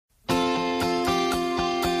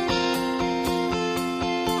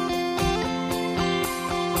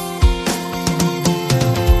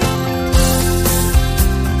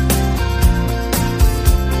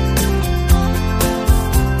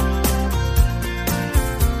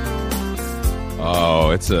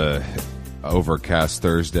It's a overcast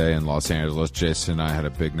Thursday in Los Angeles. Jason and I had a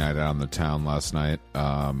big night out in the town last night.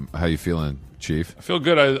 How you feeling, Chief? I feel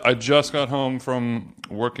good. I just got home from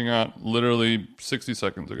working out literally 60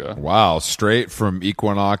 seconds ago. Wow, straight from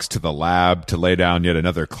Equinox to the lab to lay down yet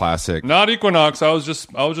another classic. Not Equinox. I was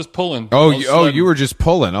just pulling. You were just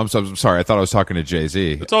pulling. I'm sorry. I thought I was talking to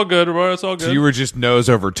Jay-Z. It's all good, Roy. It's all good. So you were just nose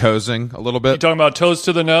over toesing a little bit? You talking about toes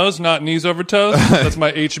to the nose, not knees over toes? That's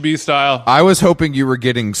my HB style. I was hoping you were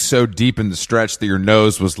getting so deep in the stretch that your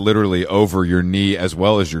nose was literally over your knee as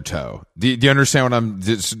well as your toe. Do you understand what I'm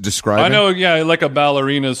describing? I know, yeah, like a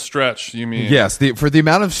ballerina's stretch, you mean? Yes, for the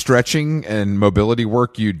amount of stretching and mobility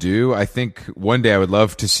work you do, I think one day I would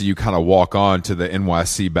love to see you kind of walk on to the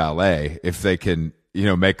NYC Ballet if they can,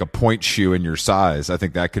 make a point shoe in your size. I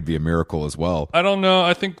think that could be a miracle as well. I don't know.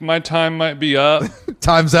 I think my time might be up.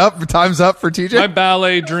 Time's up for TJ? My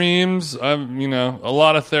ballet dreams, a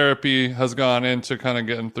lot of therapy has gone into kind of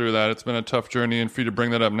getting through that. It's been a tough journey, and for you to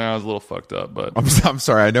bring that up now is a little fucked up. But I'm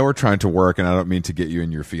sorry. I know we're trying to work, and I don't mean to get you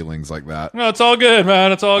in your feelings like that. No, it's all good,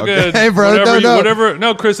 man. It's all good. Hey, bro.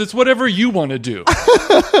 No, Chris, it's whatever you want to do.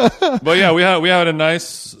 But yeah, we had a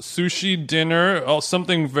nice sushi dinner.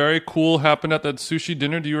 Something very cool happened at that sushi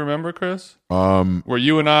dinner. Do you remember, Chris? Where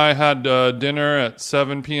you and I had dinner at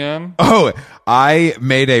 7 p.m. Oh, I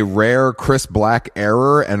made a rare Chris Black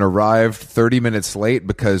error and arrived 30 minutes late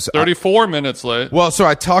because 34 minutes late. Well, so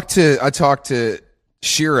I talked to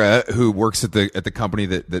Shira, who works at the company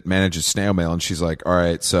that manages Snail Mail, and she's like, "All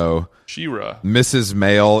right, so Shira, Mrs.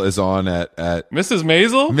 Mail is on at Mrs.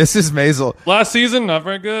 Maisel. Mrs. Maisel last season, not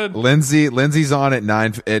very good. Lindsay's on at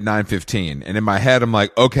 9:15, and in my head, I'm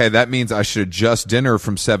like, okay, that means I should adjust dinner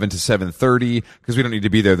from 7 to 7:30 because we don't need to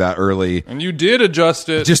be there that early. And you did adjust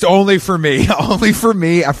it, just only for me.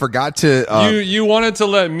 I forgot to. You wanted to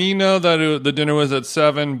let me know that the dinner was at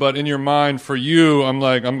 7, but in your mind, for you, I'm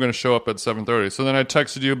like, I'm going to show up at 7:30. So then I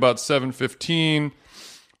texted you about 7:15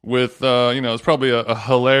 with it's probably a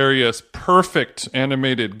hilarious, perfect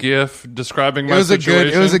animated GIF describing my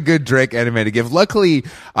situation. It was a good Drake animated GIF. Luckily,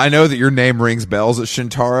 I know that your name rings bells at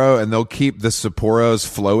Shintaro, and they'll keep the Sapporos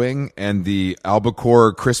flowing and the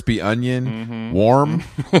albacore crispy onion warm,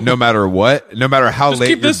 no matter what, no matter how Just late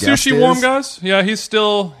keep your this guest sushi is. warm, guys. Yeah, he's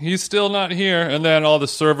still not here. And then all the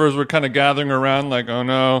servers were kind of gathering around, like, oh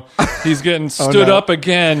no, he's getting stood up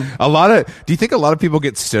again. Do you think a lot of people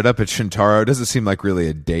get stood up at Shintaro? It doesn't seem like really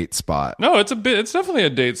a date spot. No, it's definitely a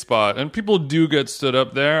date spot, and people do get stood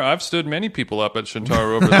up there. I've stood many people up at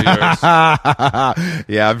Shintaro over the years.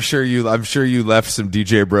 Yeah, I'm sure you left some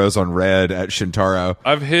DJ bros on red at Shintaro.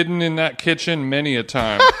 I've hidden in that kitchen many a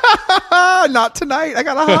time. Not tonight. I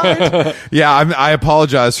gotta hide. Yeah, I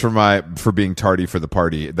apologize for being tardy for the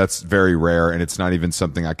party. That's very rare, and it's not even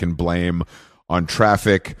something I can blame on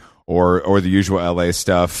traffic or the usual LA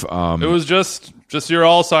stuff. It was just your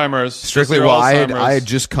Alzheimer's. Strictly, I had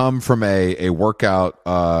just come from a workout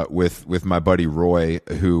with my buddy Roy,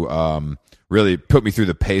 who really put me through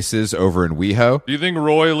the paces over in WeHo. Do you think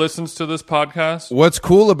Roy listens to this podcast? What's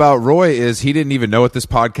cool about Roy is he didn't even know what this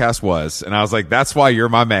podcast was, and I was like, "That's why you're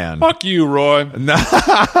my man." Fuck you, Roy.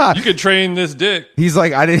 You could train this dick. He's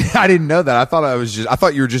like, I didn't know that. I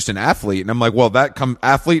thought you were just an athlete, and I'm like, well, that come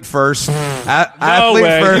athlete first. Athlete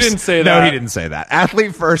way. first. He didn't say that. No, he didn't say that.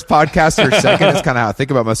 Athlete first, podcaster second. Is kind of how I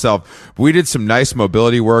think about myself. We did some nice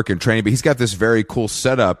mobility work and training, but he's got this very cool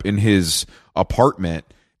setup in his apartment,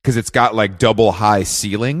 because it's got like double high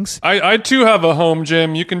ceilings. I too have a home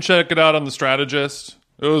gym. You can check it out on The Strategist.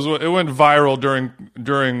 It went viral during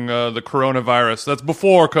the coronavirus. That's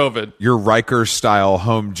before COVID. Your Riker style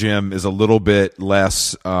home gym is a little bit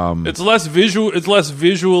less. It's less visual. It's less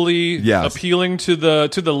visually appealing to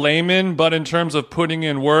the layman. But in terms of putting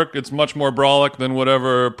in work, it's much more brolic than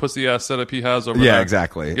whatever pussy ass setup he has over there. Yeah,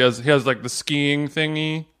 exactly. He has like the skiing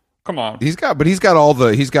thingy. Come on. He's got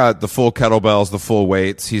the full kettlebells, the full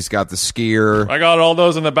weights. He's got the skier. I got all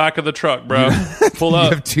those in the back of the truck, bro. Pull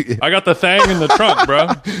up. I got the thing in the trunk, bro.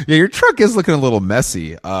 Yeah, your truck is looking a little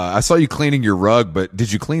messy. I saw you cleaning your rug, but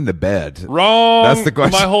did you clean the bed? Wrong. That's the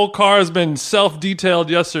question. My whole car has been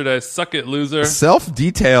self-detailed yesterday. Suck it, loser.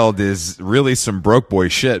 Self-detailed is really some broke boy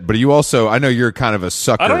shit, but you also, I know you're kind of a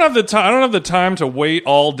sucker. I don't have the time to wait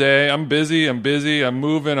all day. I'm busy. I'm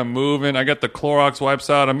moving. I got the Clorox wipes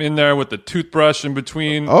out. I'm in there with the toothbrush in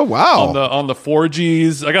between. Oh wow! On the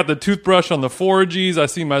 4Gs, I got the toothbrush on the 4Gs. I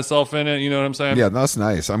see myself in it. You know what I'm saying? Yeah, that's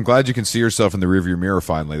nice. I'm glad you can see yourself in the rearview mirror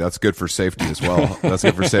finally. That's good for safety as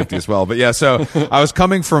well. But yeah, so I was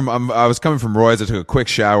coming from Roy's. I took a quick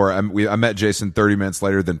shower. I met Jason 30 minutes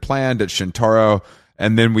later than planned at Shintaro,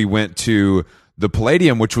 and then we went to the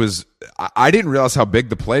Palladium, which was I didn't realize how big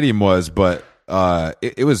the Palladium was, but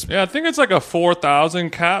it was Yeah, I think it's like a 4,000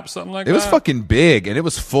 cap, something like that. it was fucking big, and it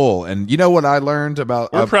was full. And you know what I learned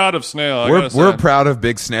about? We're proud of Snail. We're proud of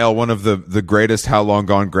Big Snail, one of the greatest How Long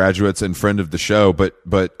Gone graduates and friend of the show. But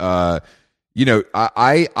you know,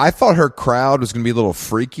 I thought her crowd was going to be a little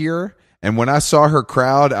freakier. And when I saw her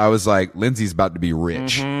crowd, I was like, Lindsay's about to be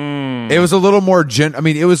rich. It was a little more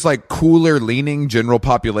it was like cooler leaning general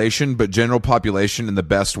population, but general population in the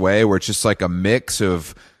best way, where it's just like a mix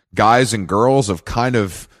of guys and girls of kind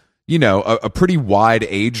of, you know, a pretty wide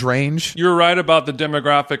age range. You're right about the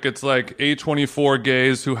demographic. It's like A24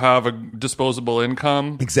 gays who have a disposable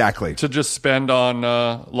income. Exactly. To just spend on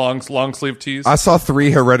long sleeve tees. I saw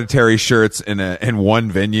 3 Hereditary shirts in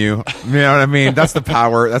one venue. You know what I mean? That's the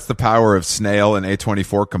power. That's the power of Snail and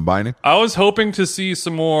A24 combining. I was hoping to see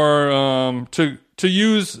some more, to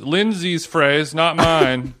use Lindsay's phrase, not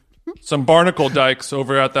mine, some barnacle dykes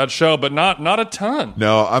over at that show, but not a ton.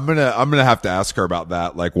 No, I'm gonna have to ask her about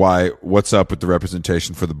that. Like, what's up with the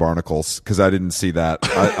representation for the barnacles? Because I didn't see that.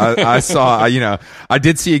 I saw, I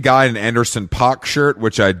did see a guy in an Anderson .Paak shirt,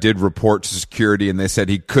 which I did report to security, and they said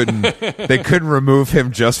they couldn't remove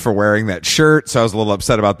him just for wearing that shirt. So I was a little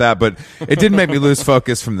upset about that, but it didn't make me lose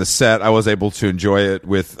focus from the set. I was able to enjoy it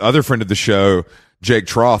with other friend of the show, Jake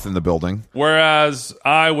Troth, in the building. Whereas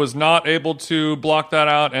I was not able to block that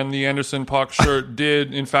out, and the Anderson .Paak shirt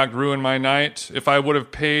did, in fact, ruin my night. If I would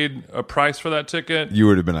have paid a price for that ticket, you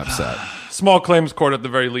would have been upset. Small claims court at the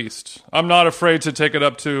very least. I'm not afraid to take it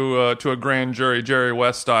up to a grand jury, Jerry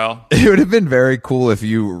West style. It would have been very cool if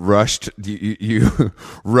you rushed you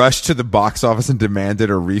rushed to the box office and demanded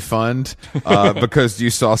a refund because you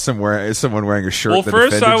saw someone wearing a shirt. Well, that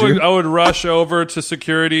first offended I would rush over to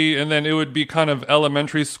security, and then it would be kind of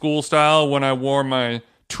elementary school style when I wore my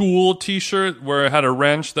Tool T-shirt where it had a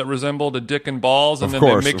wrench that resembled a dick and balls, and then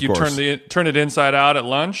they make you turn it inside out at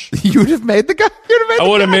lunch. You would have made the guy. I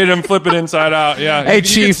would have made him flip it inside out. Yeah. Hey,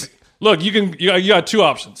 Chief. Look, you got 2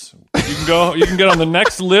 options. You can get on the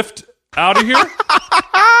next lift out of here,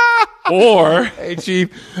 or Hey,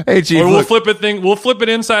 Chief. Or we'll flip it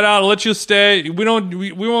inside out and let you stay. We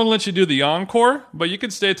won't let you do the encore, but you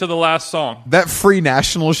can stay to the last song. That Free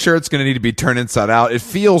National shirt's going to need to be turned inside out. It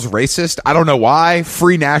feels racist. I don't know why.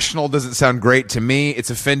 Free National doesn't sound great to me. It's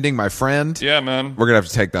offending my friend. Yeah, man. We're gonna have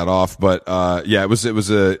to take that off. But yeah, it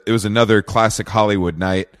was another classic Hollywood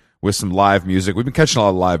night with some live music. We've been catching a lot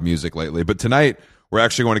of live music lately, but tonight we're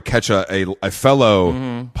actually going to catch a fellow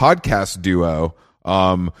podcast duo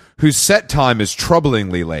whose set time is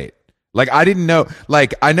troublingly late. Like, I didn't know.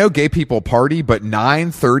 Like, I know gay people party, but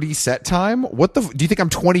 9:30 set time. What the? Do you think I'm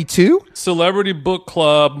 22? Celebrity Book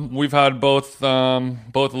Club. We've had both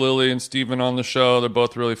Lily and Steven on the show. They're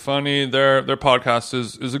both really funny. Their podcast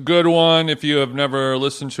is a good one. If you have never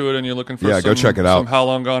listened to it and you're looking for go check it out. Some How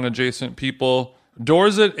Long Gone adjacent people.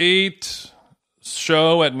 Doors at 8,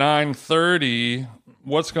 show at 9:30.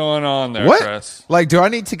 What's going on there, what? Chris? Like, do I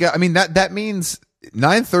need to get? I mean, that means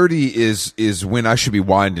 9:30 is when I should be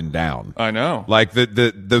winding down. I know. Like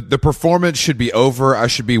the performance should be over. I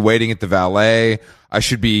should be waiting at the valet. I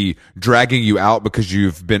should be dragging you out because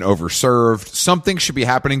you've been overserved. Something should be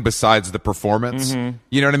happening besides the performance. Mm-hmm.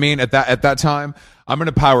 You know what I mean? At that time, I'm going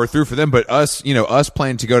to power through for them. But us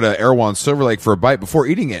planning to go to Erewhon Silver Lake for a bite before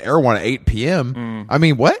eating at Erewhon at 8 p.m. I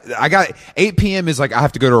mean, what? I got 8 p.m. is like I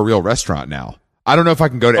have to go to a real restaurant now. I don't know if I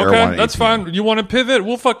can go to Erewhon at 8 that's p.m. fine. You want to pivot?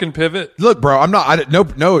 We'll fucking pivot. Look, bro, I'm not.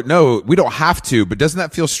 No. We don't have to. But doesn't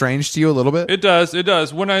that feel strange to you a little bit? It does. It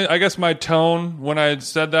does. When I guess my tone when I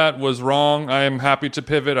said that was wrong. I am happy to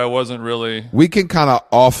pivot. I wasn't really. We can kind of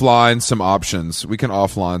offline some options.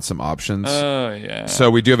 Oh yeah. So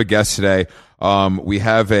we do have a guest today. We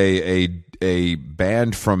have a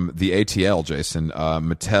band from the ATL, Jason.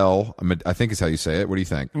 Mattel, I think is how you say it. What do you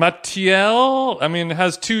think? Mattel? I mean, it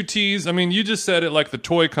has 2 T's. I mean, you just said it like the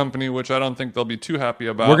toy company, which I don't think they'll be too happy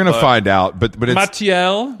about. We're gonna find out, but it's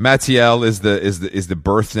Mattel. Mattel is the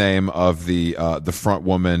birth name of the front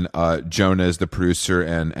woman. Jonah is the producer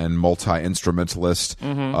and multi instrumentalist.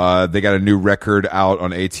 Mm-hmm. They got a new record out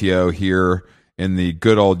on ATO here in the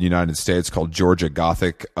good old United States called Georgia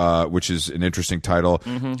Gothic, which is an interesting title.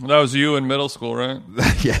 Mm-hmm. That was you in middle school, right?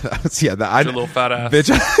 Your little fat ass.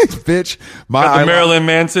 Bitch. Got the Marilyn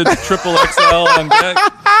Manson triple XL on deck.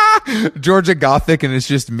 Georgia Gothic, and it's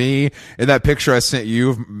just me in that picture I sent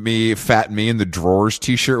you of me, fat me in the Drawers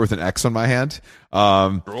t-shirt with an X on my hand.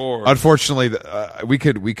 Unfortunately, we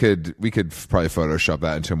could probably Photoshop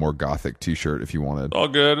that into a more gothic t-shirt if you wanted. All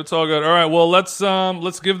good. It's all good. All right. Well, let's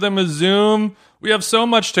give them a zoom. We have so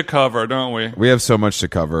much to cover, don't we? We have so much to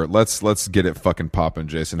cover. Let's get it fucking popping,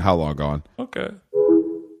 Jason. How long gone? Okay.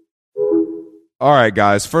 All right,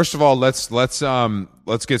 guys. First of all, let's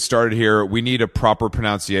get started here. We need a proper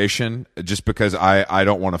pronunciation, just because I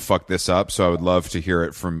don't want to fuck this up. So I would love to hear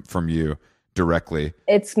it from you directly.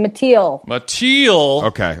 It's Mateel. Mateel.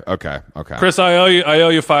 Okay. Chris, I owe you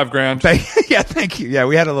 $5,000. Yeah, thank you. Yeah,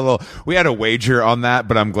 we had a wager on that,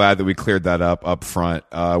 but I'm glad that we cleared that up front.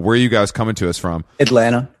 Where are you guys coming to us from?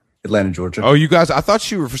 Atlanta, Georgia. Oh, you guys!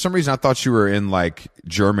 For some reason I thought you were in like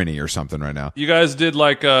Germany or something right now. You guys did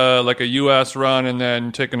like a U.S. run and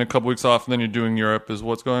then taking a couple weeks off and then you're doing Europe is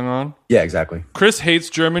what's going on? Yeah, exactly. Chris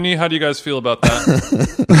hates Germany. How do you guys feel about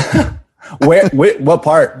that? Where? What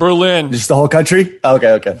part? Berlin. Just the whole country?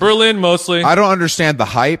 Okay. Berlin mostly. I don't understand the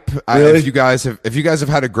hype. Really? If you guys have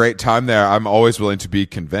had a great time there, I'm always willing to be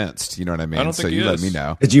convinced. You know what I mean? I don't think he let is. me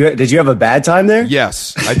know. Did you have a bad time there?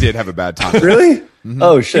 Yes, I did have a bad time. Really? Mm-hmm.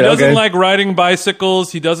 Oh shit. He doesn't okay. like riding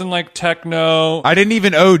bicycles. He doesn't like techno. I didn't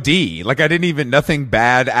even OD. Like nothing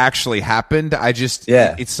bad actually happened.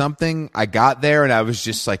 It's something I got there and I was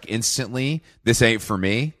just like instantly, this ain't for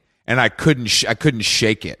me. And I couldn't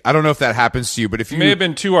shake it. I don't know if that happens to you, but if you may have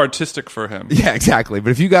been too artistic for him. Yeah, exactly.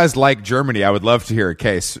 But if you guys like Germany, I would love to hear a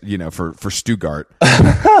case, for Stuttgart.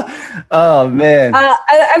 Oh man.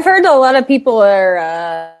 I've heard a lot of people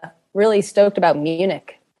are really stoked about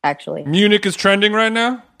Munich, actually. Munich is trending right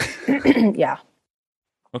now? Yeah.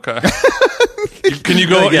 Okay. Can you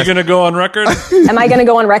go? Yes. You're going to go on record? Am I going to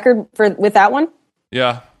go on record with that one?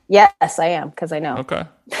 Yeah. Yes, I am, because I know. Okay.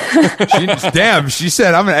 She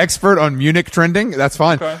said I'm an expert on Munich trending. That's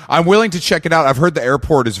fine. Okay. I'm willing to check it out. I've heard the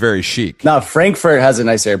airport is very chic. No, Frankfurt has a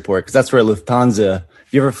nice airport because that's where Lufthansa.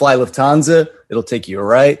 If you ever fly Lufthansa, it'll take you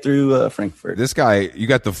right through Frankfurt. This guy, you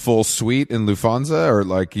got the full suite in Lufthansa, or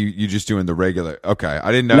like you just doing the regular? Okay,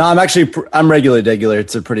 I didn't know. No, I'm regular.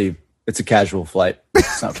 It's a casual flight.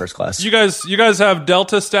 It's not first class. You guys have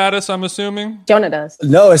Delta status, I'm assuming? Jonah does.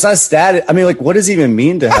 No, it's not status. I mean, like, what does it even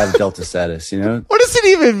mean to have Delta status? You know? What does it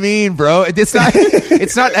even mean, bro? It's not.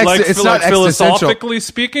 It's not. It's not existential. Philosophically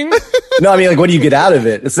speaking. No, I mean, like, what do you get out of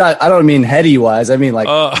it? It's not. I don't mean heady wise. I mean, like,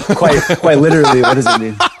 quite literally. What does it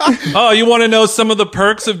mean? Oh, you want to know some of the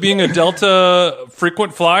perks of being a Delta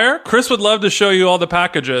frequent flyer? Chris would love to show you all the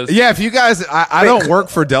packages. Yeah, if you guys, I don't work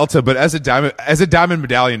for Delta, but as a Diamond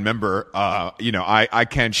Medallion member, I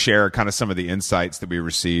can share kind of some of the insights that we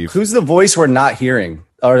receive. Who's the voice we're not hearing?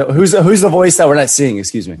 Or who's the voice that we're not seeing?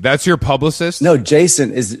 Excuse me. That's your publicist? No,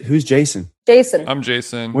 Jason who's Jason? Jason. I'm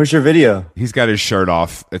Jason. Where's your video? He's got his shirt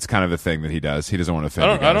off. It's kind of a thing that he does. He doesn't want to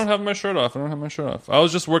offend you guys. I don't have my shirt off. I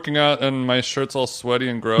was just working out and my shirt's all sweaty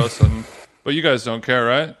and gross. But you guys don't care,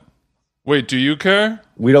 right? Wait, do you care?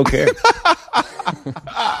 We don't care.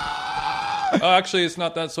 Oh, actually, it's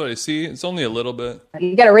not that sweaty. See, it's only a little bit.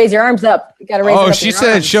 You got to raise your arms up. You got to raise. Oh, it up she with your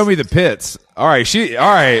said, arms. "Show me the pits." All right.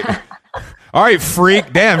 All right,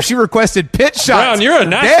 freak. Damn, she requested pit shots. Brown, you're a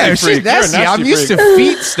nasty Damn, freak. she's nasty. You're a nasty I'm used freak. to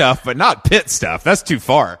feet stuff, but not pit stuff. That's too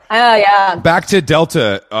far. Oh yeah. Back to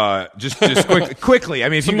Delta. Just quickly. I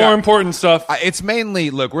mean, if Some you more important stuff. it's mainly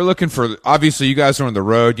look. We're looking for. Obviously, you guys are on the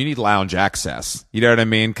road. You need lounge access. You know what I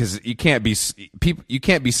mean? Because you can't be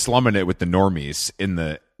slumming it with the normies in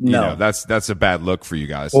the. No. That's a bad look for you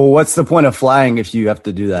guys. Well, what's the point of flying if you have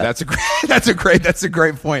to do that? That's a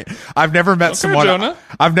great point. I've never met someone. Jonah.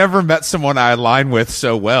 I've never met someone I align with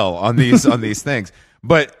so well on these things.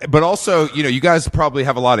 But also, you guys probably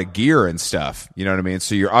have a lot of gear and stuff. You know what I mean?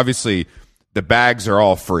 So you're obviously the bags are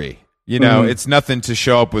all free. It's nothing to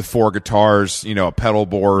show up with 4 guitars, a pedal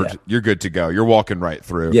board. Yeah. You're good to go. You're walking right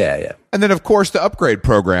through. Yeah. And then of course the upgrade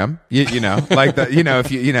program, like the,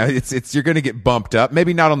 if it's you're going to get bumped up,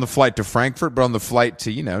 maybe not on the flight to Frankfurt, but on the flight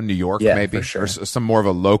to, New York, Yeah, maybe, for sure. or some more of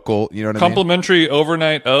a local, you know what I mean? Complimentary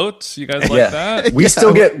overnight oats. You guys like Yeah. that? We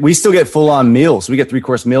still get full on meals. We get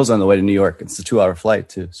 3-course meals on the way to New York. It's a 2-hour flight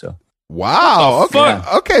too. So Wow. Okay.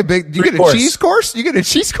 fuck? Okay. Big. You get a 3-course. cheese course? You get a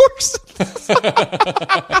cheese course?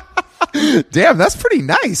 Damn, that's pretty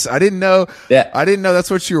nice. I didn't know. Yeah. I didn't know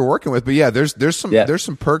that's what you were working with. But yeah, there's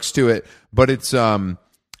some perks to it. But it's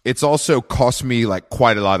also cost me like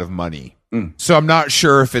quite a lot of money. So I'm not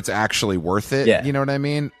sure if it's actually worth it. Yeah. You know what I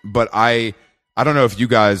mean? But I don't know if you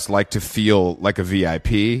guys like to feel like a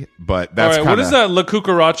VIP, but that's All right, what is that La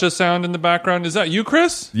Cucaracha sound in the background? Is that you,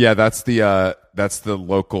 Chris? Yeah, that's the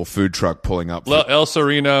local food truck pulling up El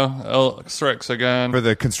Sereno, El Strix again. for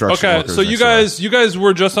the construction Okay, workers so next you guys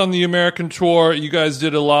were just on the American tour. You guys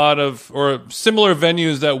did a lot of or similar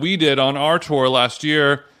venues that we did on our tour last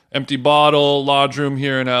year. Empty Bottle, Lodge Room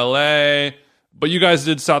here in LA. But you guys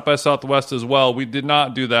did South by Southwest as well. We did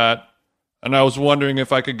not do that. And I was wondering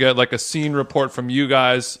if I could get like a scene report from you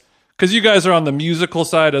guys. Because you guys are on the musical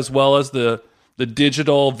side as well as the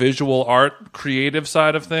digital visual art creative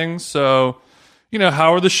side of things. So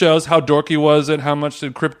how are the shows? How dorky was it? How much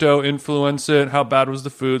did crypto influence it? How bad was the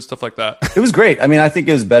food? Stuff like that. It was great. I mean, I think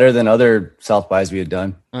it was better than other South bys we had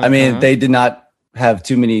done. I mean, they did not have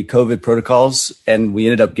too many COVID protocols, and we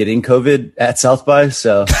ended up getting COVID at South by.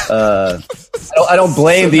 So I don't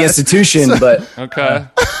blame the institution, but Okay.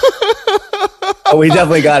 we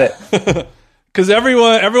definitely got it. Because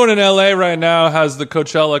everyone in LA right now has the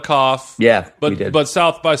Coachella cough. Yeah, but we did. but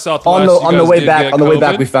South by Southwest on the way back,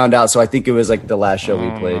 COVID? we found out. So I think it was like the last show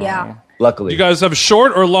we played. Yeah. Luckily, You guys have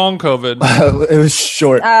short or long COVID? it was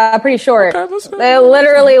short. Pretty short. Okay, that's good. They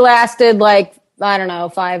literally lasted like, I don't know,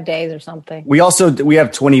 5 days or something. We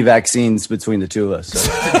have 20 vaccines between the two of us.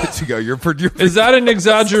 So. to go. You're Is that an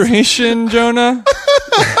exaggeration, Jonah?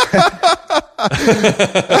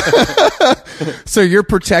 So you're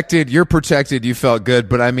protected. You're protected. You felt good,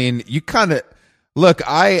 but I mean, you kind of look.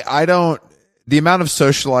 I don't. The amount of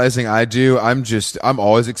socializing I do, I'm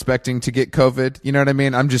always expecting to get COVID. You know what I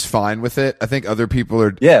mean? I'm just fine with it. I think other people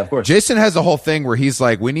are. Yeah, of course. Jason has a whole thing where he's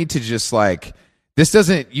like, we need to just like.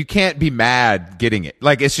 You can't be mad getting it.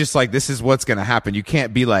 Like, it's just like, this is what's going to happen. You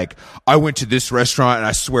can't be like, I went to this restaurant and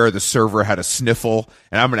I swear the server had a sniffle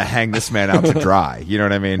and I'm going to hang this man out to dry. You know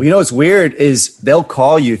what I mean? Well, you know what's weird is they'll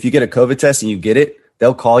call you if you get a COVID test and you get it.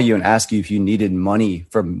 They'll call you and ask you if you needed money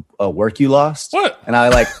from a work you lost. What? And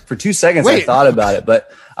I for 2 seconds I Wait. thought about it,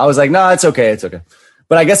 but I was like, no, it's okay, it's okay.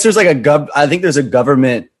 But I guess there's like I think there's a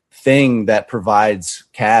government thing that provides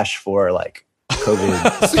cash for like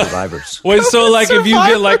COVID survivors. Wait, so like if you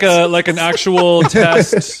get like an actual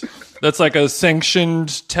test that's like a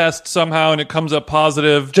sanctioned test somehow and it comes up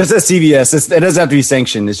positive. Just at CVS, it doesn't have to be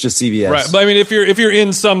sanctioned. It's just CVS. Right. But I mean, if you're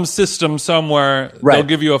in some system somewhere, Right. they'll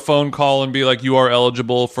give you a phone call and be like, you are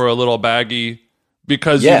eligible for a little baggie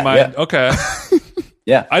because Yeah, you might. yeah. Okay.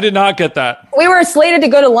 Yeah. I did not get that. We were slated to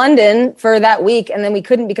go to London for that week, and then we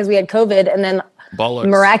couldn't because we had COVID. And then Bollocks.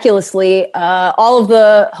 miraculously, all of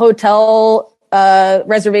the hotel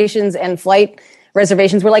reservations and flight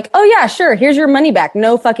reservations were like, oh yeah, sure, here's your money back,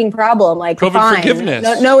 no fucking problem, like COVID fine,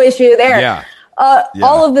 forgiveness. no issue there. Yeah.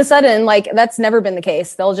 All of the sudden, like, that's never been the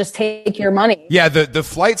case. They'll just take your money. Yeah, the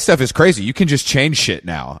flight stuff is crazy. You can just change shit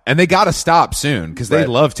now, and they got to stop soon because they Right.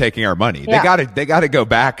 love taking our money. Yeah. They got to go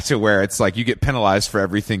back to where it's like you get penalized for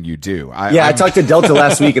everything you do. I talked to Delta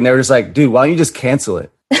last week and they were just like, dude, why don't you just cancel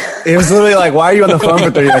it? It was literally like, why are you on the phone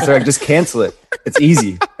for 30 minutes? They're like, just cancel it. It's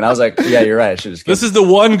easy. And I was like, yeah, you're right. I should just This cancel is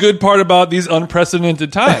the one good part about these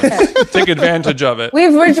unprecedented times. Take advantage of it.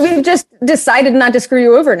 We've just decided not to screw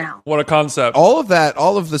you over now. What a concept. all of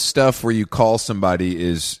the stuff where you call somebody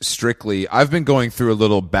is strictly. I've been going through a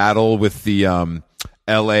little battle with the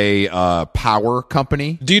LA power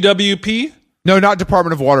company. DWP? No, not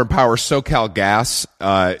Department of Water and Power, SoCal Gas.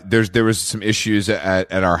 There was some issues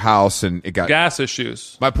at our house, and it got Gas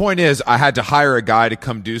issues. My point is, I had to hire a guy to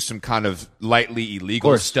come do some kind of lightly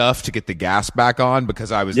illegal stuff to get the gas back on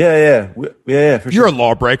because I was. Yeah, for You're sure. a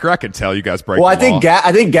lawbreaker. I can tell you guys break. Well, the I think law.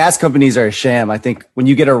 I think gas companies are a sham. I think when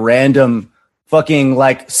you get a random fucking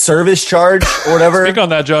like service charge or whatever, Speak on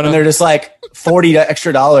that, Jonah. and they're just like $40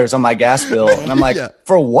 extra on my gas bill, and I'm like,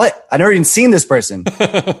 for what? I never even seen this person.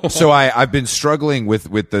 So I've been struggling with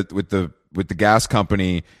the gas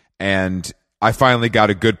company, and I finally got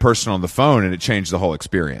a good person on the phone, and it changed the whole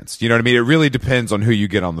experience. You know what I mean? It really depends on who you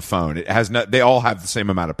get on the phone. It has not. They all have the same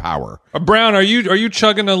amount of power. Brown, are you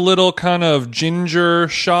chugging a little kind of ginger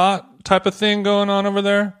shot type of thing going on over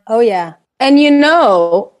there? Oh yeah. And you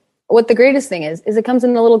know what the greatest thing is it comes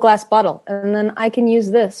in a little glass bottle, and then I can use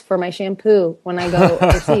this for my shampoo when I go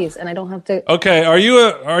overseas, and I don't have to. Okay, are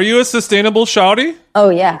you a sustainable shouty? Oh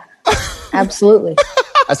yeah, absolutely.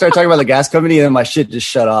 I started talking about the gas company, and then my shit just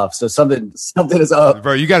shut off. So something is up.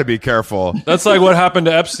 Bro, you got to be careful. That's like what happened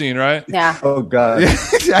to Epstein, right? Yeah. Oh god,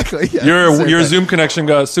 Exactly. Yeah. Your Zoom connection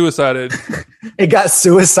got suicided. it got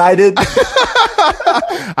suicided.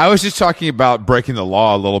 I was just talking about breaking the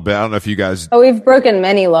law a little bit. I don't know if you guys Oh, we've broken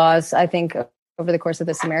many laws, I think, over the course of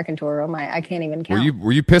this American tour. Oh my, I can't even count.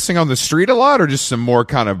 were you pissing on the street a lot, or just some more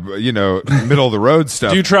kind of middle of the road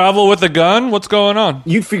stuff? Do you travel with a gun? What's going on?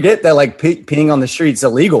 You forget that like peeing on the streets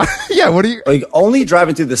illegal. Yeah. What do you? Like only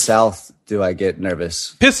driving through the South do I get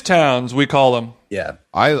nervous. Piss towns, we call them. Yeah.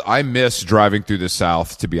 I miss driving through the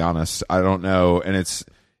South, to be honest. I don't know, and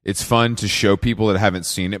it's fun to show people that haven't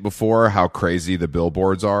seen it before how crazy the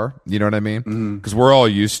billboards are. You know what I mean? Because we're all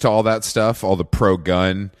used to all that stuff, all the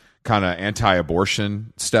pro-gun kind of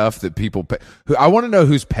anti-abortion stuff that people pay. I want to know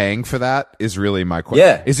who's paying for that is really my question.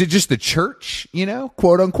 Yeah. Is it just the church,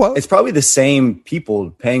 quote unquote? It's probably the same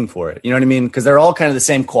people paying for it. You know what I mean? Because they're all kind of the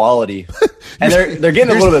same quality, and they're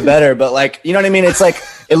getting a little bit better. But like, you know what I mean? It's like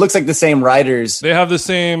it looks like the same writers. They have the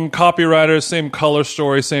same copywriters, same color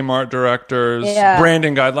story, same art directors,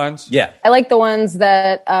 branding guidelines. Yeah. I like the ones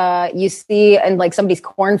that you see in like somebody's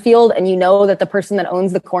cornfield, and you know that the person that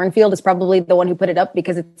owns the cornfield is probably the one who put it up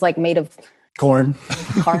because it's like made of Corn.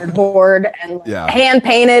 cardboard and Yeah. hand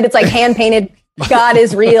painted. It's like hand painted. God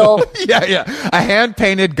is real. Yeah. A hand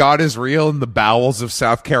painted "God is real" in the bowels of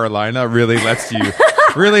South Carolina really lets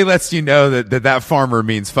you know that farmer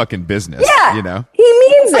means fucking business. Yeah, you know. he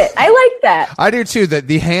means it. I like that. I do too. That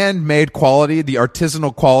the handmade quality, the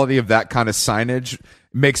artisanal quality of that kind of signage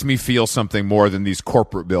makes me feel something more than these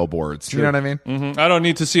corporate billboards. You know what I mean? I don't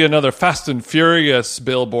need to see another Fast and Furious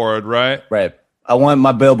billboard, right? Right. I want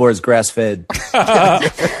my billboards grass fed.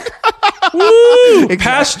 Woo!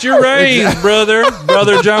 Pasture raised, brother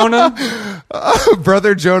Jonah.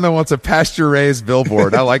 Brother Jonah wants a pasture raised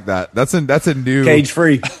billboard. I like that. That's a new Cage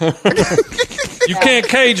free. You can't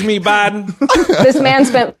cage me, Biden. This man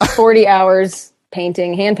spent 40 hours hand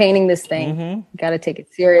painting this thing. Got to take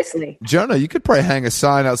it seriously. Jonah, you could probably hang a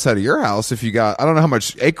sign outside of your house if you got, I don't know how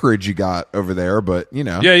much acreage you got over there, but you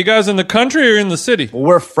know. Yeah, you guys in the country or in the city? Well,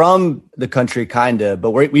 we're from the country, kind of,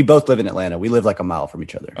 but we both live in Atlanta. We live like a mile from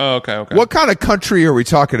each other. Oh, okay. What kind of country are we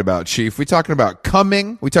talking about, Chief? We talking about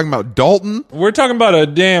Cumming? We talking about Dalton? We're talking about a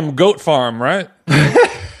damn goat farm, right?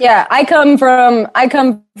 Yeah, I come from I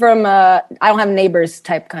don't have neighbors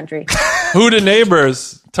type country. Who the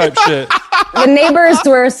neighbors type shit. The neighbors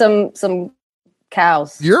were some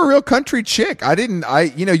cows. You're a real country chick.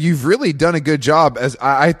 You've really done a good job. As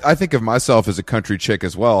I think of myself as a country chick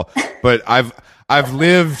as well, but I've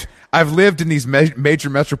lived in these major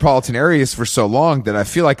metropolitan areas for so long that I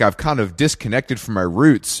feel like I've kind of disconnected from my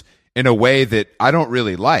roots in a way that I don't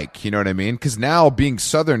really like. You know what I mean? Because now being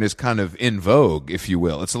Southern is kind of in vogue, if you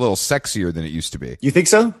will. It's a little sexier than it used to be. You think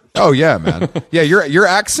so? Oh yeah, man. Yeah, your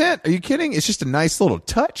accent. Are you kidding? It's just a nice little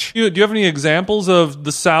touch. Do you have any examples of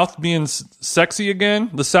the South being sexy again?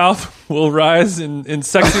 The South will rise in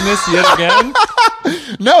sexiness yet again?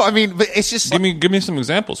 No, I mean, but it's just Give me some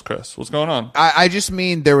examples, Chris. What's going on? I just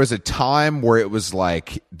mean there was a time where it was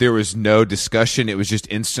like there was no discussion. It was just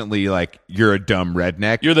instantly like, you're a dumb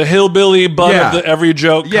redneck. You're the hillbilly butt Yeah. of the every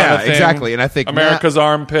joke kind Yeah, of thing. exactly. And I think America's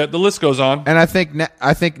armpit. The list goes on. And I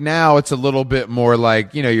think now it's a little bit more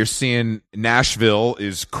like, you know, you're seeing Nashville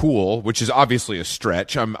is cool, which is obviously a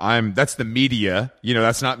stretch. That's the media, you know,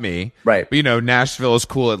 that's not me. Right. But, you know, Nashville is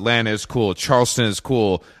cool. Atlanta is cool. Charleston is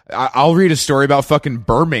cool. I'll read a story about fucking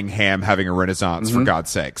Birmingham having a renaissance, for God's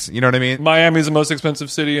sakes. You know what I mean? Miami's the most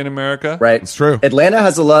expensive city in America. Right. It's true. Atlanta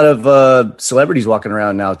has a lot of celebrities walking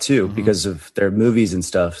around now too because of their movies and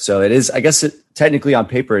stuff. So it is, I guess it technically on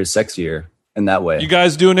paper is sexier in that way. You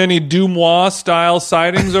guys doing any Dumois style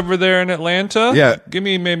sightings over there in Atlanta? Yeah. Give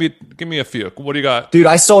me a few. What do you got? Dude,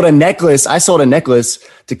 I sold a necklace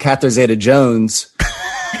to Catherine Zeta-Jones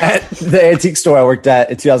at the antique store I worked at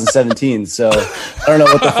in 2017. So I don't know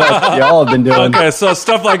what the fuck y'all have been doing. Okay, so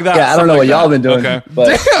stuff like that. Yeah, I don't know what y'all have been doing, Okay.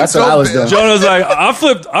 but that's what I was doing. Jonah's like, I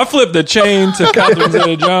flipped the chain to Catherine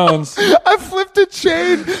Zeta-Jones. I flipped a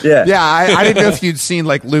chain. Yeah. Yeah. I didn't know if you'd seen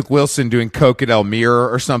like Luke Wilson doing coke at Elmira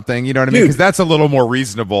or something. You know what I mean? Dude. Because that's a little more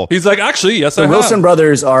reasonable. He's like, actually, yes, I The have. Wilson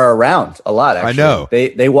brothers are around a lot, actually. know.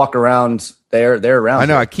 They walk around. They're around. I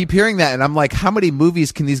know. I keep hearing that, and I'm like, how many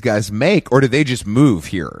movies can these guys make, or do they just move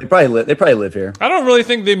here? They probably live here. I don't really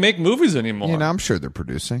think they make movies anymore. You know, I'm sure they're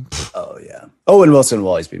producing. Oh yeah. Owen Wilson will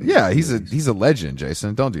always be. Yeah, he's a legend,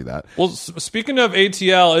 Jason. Don't do that. Well, speaking of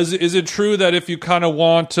ATL, is it true that if you kind of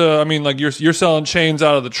want to, I mean, like you're selling chains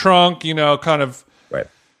out of the trunk, you know, kind of Right.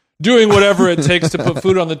 doing whatever it takes to put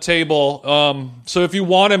food on the table. So if you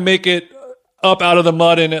want to make it up out of the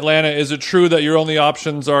mud in Atlanta, is it true that your only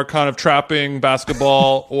options are kind of trapping,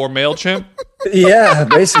 basketball, or MailChimp? Yeah,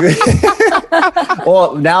 basically.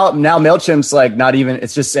 Well, now MailChimp's like not even.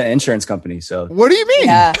 It's just an insurance company. So What do you mean?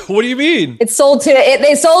 Yeah, What do you mean? it's sold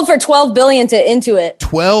they sold for $12 billion to Intuit.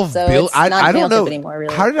 12 So billion. it's not I don't MailChimp know. anymore,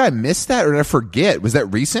 really. How did I miss that, or did I forget? Was that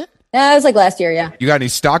recent? Yeah, it was like last year. Yeah. You got any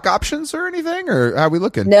stock options or anything, or how are we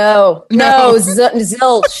looking? No,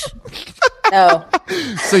 zilch. No.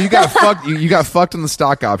 So you got fucked. You got fucked on the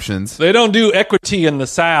stock options. They don't do equity in the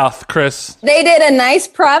South, Chris. They did a nice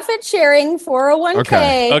profit sharing 401k.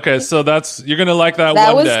 Okay. Okay, so you're gonna like that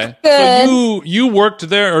That one was day. good. So you worked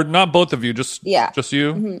there, or not both of you, just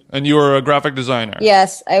you, and you were a graphic designer.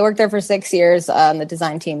 Yes, I worked there for 6 years on the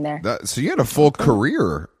design team there. So you had a full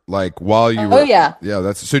career like while you Oh, were? yeah.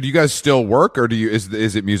 That's so. Do you guys still work, or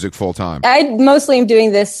is it music full time? I mostly am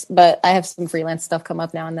doing this, but I have some freelance stuff come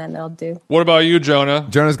up now and then that I'll do. What about you, Jonah?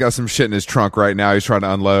 Jonah's got some shit in his trunk right now. He's trying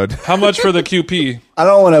to unload. How much for the QP? I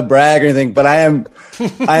don't want to brag or anything, but I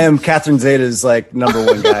am Catherine Zeta's like number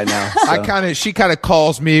one guy now. So. She kind of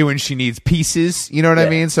calls me when she needs pieces. You know what I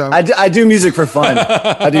mean? So I do music for fun.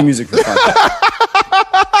 I do music for fun.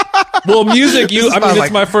 Well, music, it's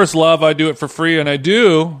like- my first love. I do it for free, and I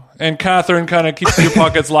do. And Catherine kind of keeps your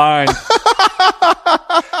pockets lined.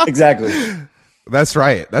 Exactly. that's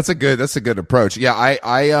right. That's a good approach. Yeah,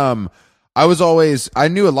 I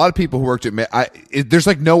knew a lot of people who worked at. There's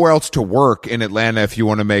like nowhere else to work in Atlanta if you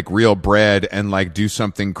want to make real bread and like do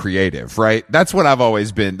something creative, right? That's what I've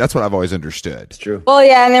always understood. It's true. Well,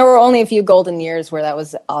 yeah, and there were only a few golden years where that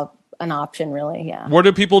was an option, really. Yeah. What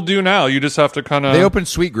do people do now? You just have to kind of... They open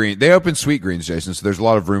Sweet Greens, Jason. So there's a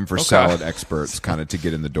lot of room for salad experts kind of to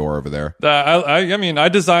get in the door over there. I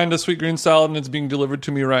designed a sweet green salad and it's being delivered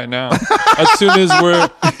to me right now. As soon as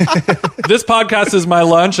this podcast is my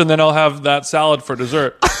lunch, and then I'll have that salad for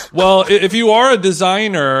dessert. Well, if you are a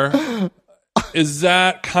designer, is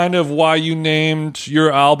that kind of why you named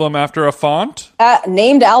your album after a font?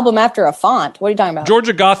 Named album after a font. What are you talking about?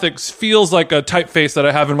 Georgia Gothic feels like a typeface that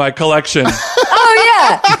I have in my collection. Oh,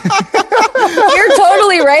 yeah. You're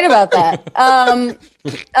totally right about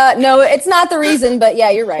that. No, it's not the reason, but yeah,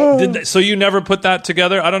 you're right. So you never put that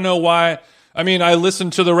together? I don't know why. I mean, I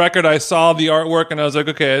listened to the record, I saw the artwork, and I was like,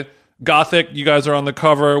 okay, Gothic, you guys are on the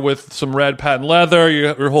cover with some red patent leather.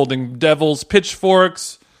 You're holding devil's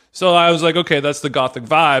pitchforks. So I was like, okay, that's the Gothic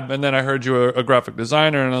vibe. And then I heard you were a graphic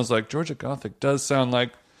designer, and I was like, Georgia Gothic does sound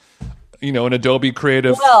like, an Adobe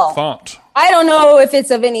Creative font. I don't know if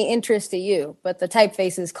it's of any interest to you, but the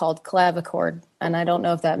typeface is called clavichord, and I don't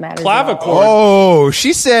know if that matters. Clavichord. Oh,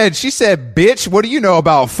 she said, bitch, what do you know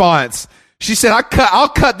about fonts? She said, I'll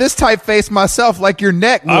cut this typeface myself like your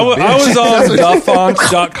neck. I was on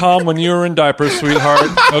thefonts.com when you were in diapers, sweetheart.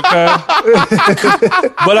 Okay.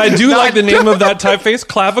 But I do like the name of that typeface.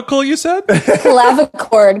 Clavicle, you said?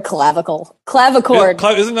 Clavichord.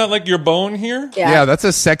 Isn't that like your bone here? Yeah, that's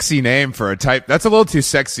a sexy name for a type. That's a little too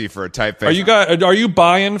sexy for a typeface. Are you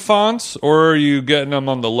buying fonts, or are you getting them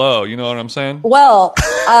on the low? You know what I'm saying? Well,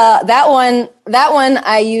 that one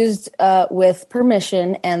I used with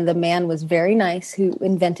permission, and the man was very nice who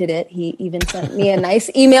invented it. He even sent me a nice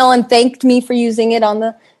email and thanked me for using it on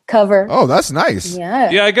the cover. Oh, that's nice. Yeah.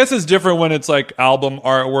 Yeah, I guess it's different when it's like album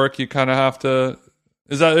artwork. You kind of have to...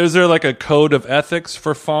 Is there like a code of ethics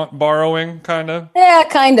for font borrowing, kind of? Yeah,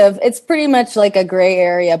 kind of. It's pretty much like a gray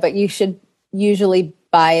area, but you should usually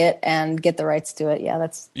buy it and get the rights to it. Yeah,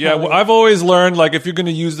 that's... Yeah, well, I've always learned, like, if you're going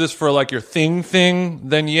to use this for, like, your thing,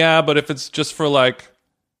 then yeah, but if it's just for, like,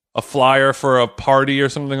 a flyer for a party or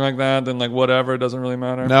something like that, then, like, whatever, it doesn't really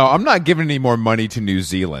matter. No, I'm not giving any more money to New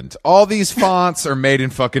Zealand. All these fonts are made in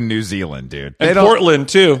fucking New Zealand, dude. And Portland,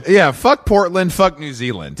 too. Yeah, fuck Portland, fuck New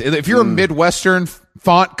Zealand. If you're a Midwestern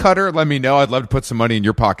font cutter, let me know. I'd love to put some money in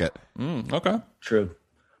your pocket. Okay. True.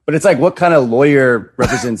 But it's like, what kind of lawyer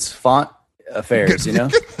represents font affairs,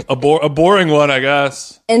 A boring one, I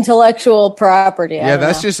guess. Intellectual property. Yeah,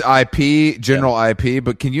 that's just IP, general IP.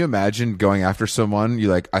 But can you imagine going after someone?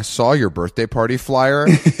 You're like, I saw your birthday party flyer,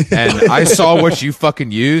 and I saw what you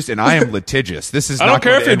fucking used, and I am litigious. This is. I don't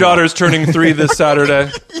care if your daughter's turning 3 this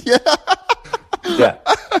Saturday. Yeah.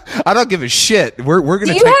 I don't give a shit. We're gonna.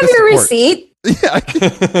 Do you have your receipt? Yeah,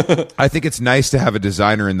 I think it's nice to have a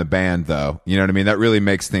designer in the band, though. You know what I mean? That really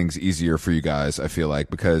makes things easier for you guys. I feel like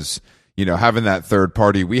because. Having that third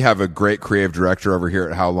party, we have a great creative director over here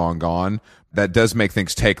at How Long Gone that does make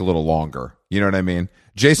things take a little longer. You know what I mean?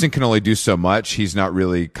 Jason can only do so much. He's not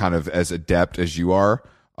really kind of as adept as you are,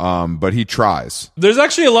 but he tries. There's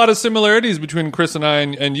actually a lot of similarities between Chris and I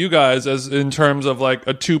and you guys as in terms of like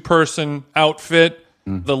a 2-person outfit.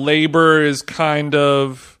 The labor is kind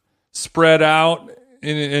of spread out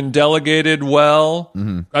and delegated well.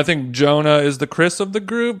 I think Jonah is the Chris of the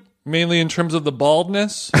group, mainly in terms of the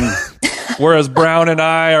baldness. Whereas Brown and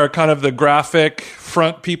I are kind of the graphic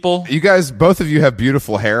front people. You guys, both of you have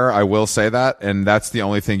beautiful hair. I will say that, and that's the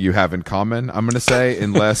only thing you have in common. I'm going to say,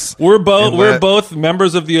 unless we're both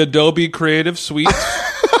members of the Adobe Creative Suite. We're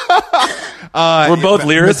both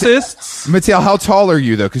lyricists. Mattel, how tall are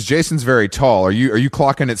you though? Because Jason's very tall. Are you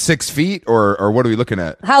clocking at 6 feet, or what are we looking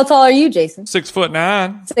at? How tall are you, Jason?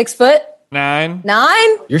 6'9". 6'9".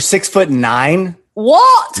 9? You're 6'9".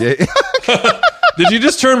 What? Did you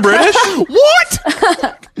just turn British?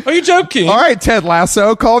 What? Are you joking? All right, Ted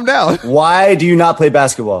Lasso, calm down. Why do you not play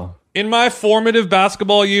basketball? In my formative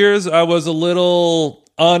basketball years, I was a little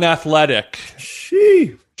unathletic.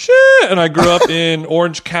 shit. And I grew up in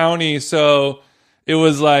Orange County, so it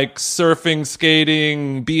was like surfing,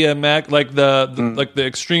 skating, BMX, like the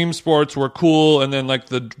extreme sports were cool, and then like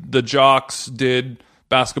the jocks did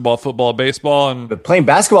basketball, football, baseball, and But playing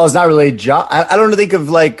basketball is not really a job. I don't think of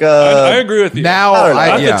like. I agree with you. Now,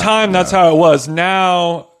 At yeah, the time, that's how it was.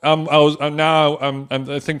 Now,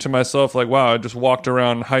 I think to myself like, wow, I just walked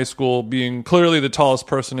around high school being clearly the tallest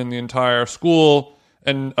person in the entire school,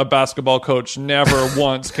 and a basketball coach never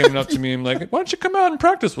once came up to me and like, why don't you come out and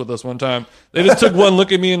practice with us one time? They just took one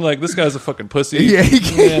look at me and like, this guy's a fucking pussy. Yeah,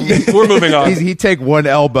 And we're moving on. He'd take one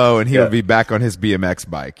elbow and he would be back on his BMX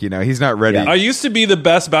bike. You know, he's not ready. I used to be the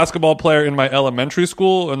best basketball player in my elementary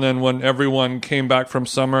school, and then when everyone came back from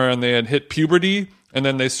summer and they had hit puberty, and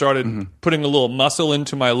then they started putting a little muscle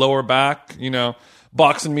into my lower back, you know,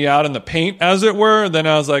 boxing me out in the paint, as it were, then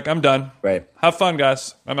I was like, I'm done. Right. Have fun,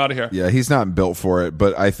 guys. I'm out of here. Yeah, he's not built for it,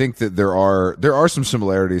 but I think that there are some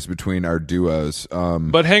similarities between our duos.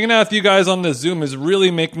 But hanging out with you guys on this Zoom is really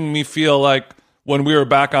making me feel like when we were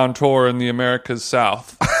back on tour in the Americas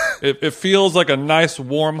South. It feels like a nice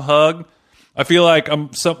warm hug. I feel like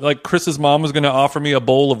like Chris's mom was going to offer me a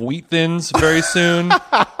bowl of wheat thins very soon,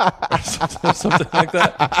 or something like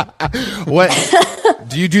that. What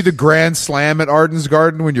do you do the grand slam at Arden's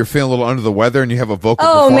Garden when you're feeling a little under the weather and you have a vocal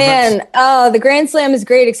Oh performance? man, the Grand Slam is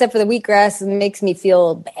great except for the wheatgrass. It makes me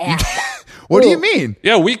feel bad. What do you Ooh. mean?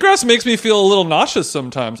 Yeah, wheatgrass makes me feel a little nauseous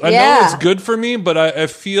sometimes. I know Yeah. it's good for me, but I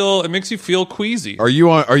feel it makes you feel queasy. Are you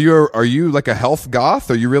like a health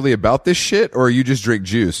goth? Are you really about this shit, or you just drink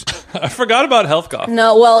juice? I forgot about health goth.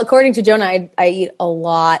 No, well, according to Jonah, I eat a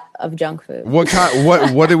lot of junk food. What kind?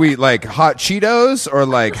 What do we like? Hot Cheetos or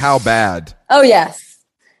like how bad? Oh yes,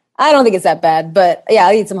 I don't think it's that bad, but yeah,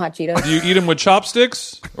 I'll eat some hot Cheetos. Do you eat them with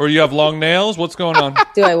chopsticks, or you have long nails? What's going on?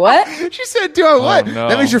 Do I what? She said, "Do I what?" no.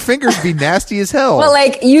 That means your fingers be nasty as hell. Well,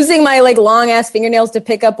 like using my like long ass fingernails to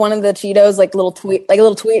pick up one of the Cheetos, like little tweezers.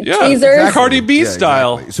 exactly. Cardi B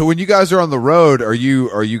style. Exactly. So when you guys are on the road, are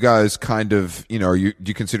you guys kind of, you know, do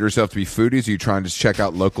you consider yourself to be foodies? Are you trying to check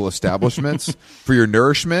out local establishments for your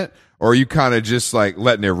nourishment? Or are you kind of just like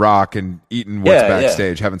letting it rock and eating what's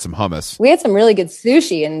backstage, having some hummus? We had some really good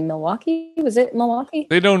sushi in Milwaukee. Was it Milwaukee?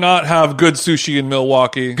 They do not have good sushi in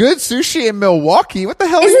Milwaukee. Good sushi in Milwaukee? What the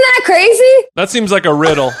hell? Isn't that crazy? That seems like a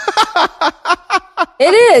riddle. It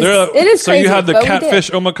is. It is. So crazy, you had the but we did. catfish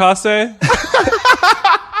omakase?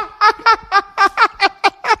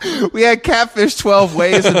 We had Catfish 12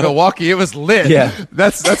 Ways in Milwaukee. It was lit. Yeah.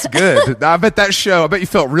 That's good. I bet you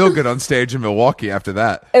felt real good on stage in Milwaukee after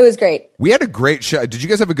that. It was great. We had a great show. Did you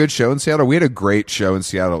guys have a good show in Seattle? We had a great show in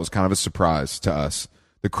Seattle. It was kind of a surprise to us.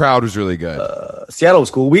 The crowd was really good. Seattle was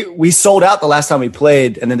cool. We sold out the last time we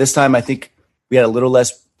played, and then this time I think we had a little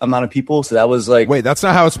less amount of people. So that was like, Wait, that's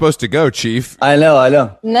not how it's supposed to go, Chief. I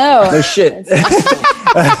know. No shit.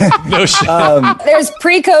 No shit. There's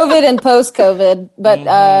pre-COVID and post-COVID, but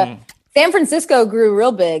San Francisco grew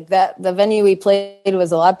real big. That the venue we played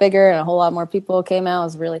was a lot bigger, and a whole lot more people came out. It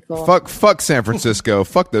was really cool. Fuck San Francisco.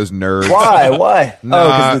 Fuck those nerds. Why? Oh,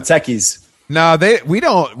 Nah. because the techies. No,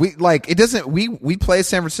 we play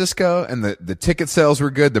San Francisco and the ticket sales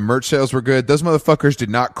were good. The merch sales were good. Those motherfuckers did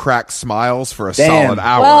not crack smiles for a solid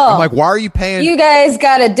hour. Well, I'm like, why are you paying? You guys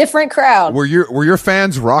got a different crowd. Were your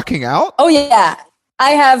fans rocking out? Oh yeah, I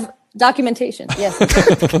have documentation. Yes.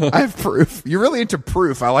 I have proof. You're really into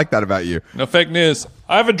proof. I like that about you. No fake news.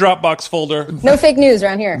 I have a Dropbox folder. No fake news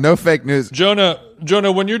around here. No fake news. Jonah,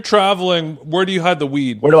 when you're traveling, where do you hide the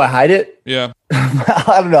weed? Where do I hide it? Yeah.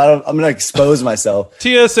 I don't know. I'm going to expose myself.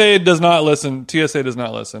 TSA does not listen.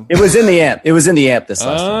 It was in the amp. This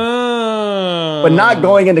last time. But not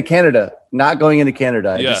going into Canada.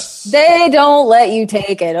 Yes. They don't let you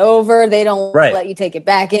take it over. They don't Right. let you take it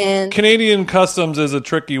back in. Canadian customs is a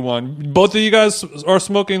tricky one. Both of you guys are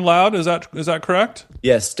smoking loud. Is that correct?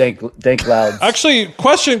 Yes, dank loud. Actually,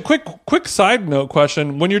 quick side note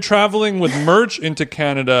question. When you're traveling with merch into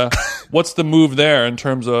Canada, what's the move there in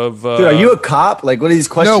terms of... Dude, are you a cop? Like, what are these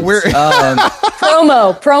questions? No, we're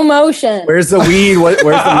Promotion. Where's the weed? Where's the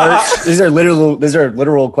merch? These are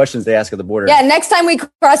literal questions they ask at the border. Yeah, next time we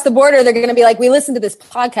cross the border, they're going to be like, "We listened to this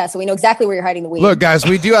podcast, so we know exactly where you're hiding the weed." Look, guys,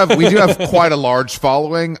 we do have quite a large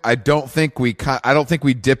following. I don't think we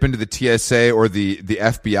dip into the TSA or the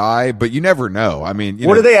FBI, but you never know. I mean,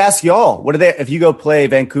 What do they ask y'all? If you go play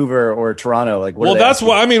Vancouver or Toronto? Like, what? Well, do they that's ask you?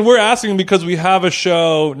 why. I mean, we're asking because we have a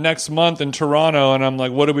show next month in Toronto, and I'm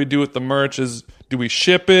like, what do we do with the merch? Do we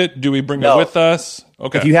ship it? Do we bring it No. with us?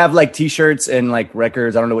 Okay. If you have like T-shirts and like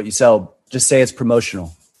records, I don't know what you sell. Just say it's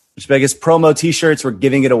promotional. Just like it's promo T-shirts. We're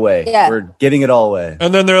giving it away. Yeah. We're giving it all away.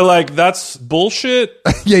 And then they're like, "That's bullshit."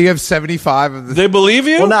 Yeah, you have 75 of the. They believe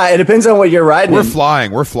you. Well, nah, it depends on what you're riding. We're in.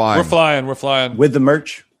 flying. We're flying. We're flying. We're flying. With the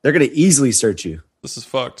merch. They're gonna easily search you. This is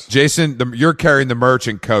fucked. Jason, you're carrying the merch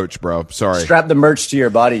and coach, bro. Sorry. Strap the merch to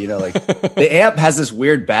your body. You know, like the amp has this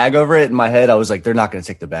weird bag over it. In my head, I was like, they're not gonna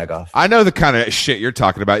take the bag off. I know the kind of shit you're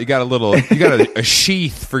talking about. You got a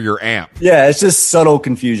sheath for your amp. Yeah, it's just subtle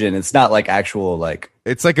confusion. It's not like actual like.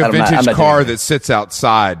 It's like a I'm not vintage doing car it. that sits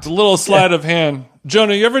outside. It's a little sleight of hand.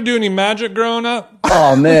 Jonah, you ever do any magic growing up?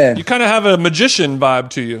 Oh man, You kind of have a magician vibe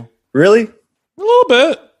to you. really? A little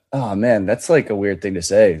bit. Oh man, that's like a weird thing to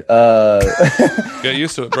say. Get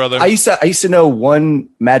used to it, brother. I used to know one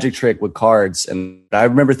magic trick with cards, and I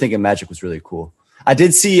remember thinking magic was really cool. I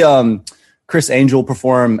did see Chris Angel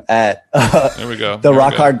perform at There we go. the There we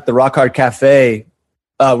go. the Rock Hard Cafe.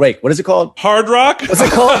 Wait, what is it called? Hard Rock? What's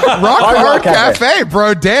it called? Rock Hard Cafe,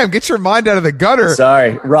 bro. Damn, get your mind out of the gutter.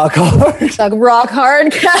 Sorry, Rock Hard. It's like Rock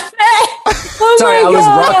Hard Cafe. Oh Sorry, my I was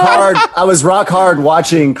God. rock hard. I was rock hard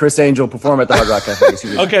watching Chris Angel perform at the Hard Rock Cafe.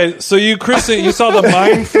 Excuse me. Okay, so you saw the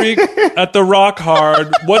Mind Freak at the Rock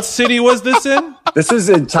Hard. What city was this in? This was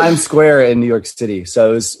in Times Square in New York City,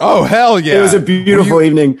 so it was. Oh hell yeah! It was a beautiful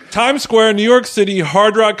evening. Times Square, New York City,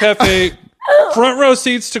 Hard Rock Cafe. Front row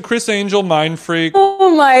seats to Chris Angel, Mind Freak.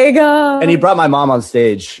 Oh my God. And he brought my mom on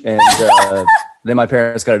stage, and then my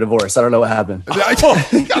parents got a divorce. I don't know what happened.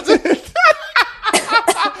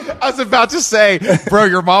 I was about to say, bro,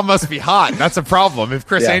 your mom must be hot. That's a problem. If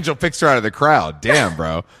Chris Yeah. Angel picks her out of the crowd, damn,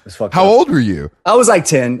 bro. fucked How up. old were you? I was like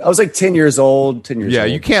 10. I was like 10 years old. 10 years Yeah,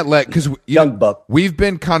 old. you can't let because Young buck. We've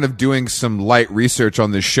been kind of doing some light research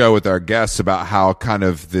on this show with our guests about how kind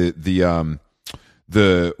of the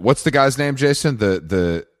what's the guy's name, Jason?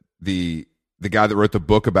 The guy that wrote the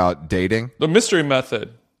book about dating. The Mystery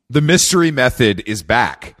Method. The mystery method is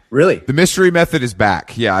back. Really? The mystery method is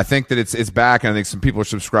back. Yeah, I think that it's back, and I think some people are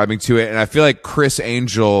subscribing to it. And I feel like Chris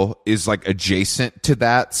Angel is like adjacent to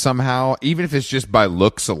that somehow, even if it's just by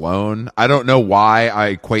looks alone. I don't know why I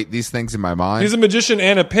equate these things in my mind. He's a magician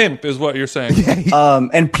and a pimp, is what you're saying.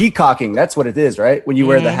 And peacocking. That's what it is, right? When you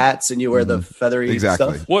wear the hats and you wear the feathery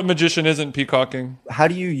Exactly. stuff. What magician isn't peacocking? How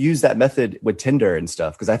do you use that method with Tinder and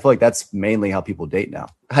stuff? Because I feel like that's mainly how people date now.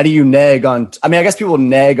 How do you nag on? I mean, I guess people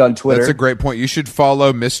nag on Twitter. That's a great point. You should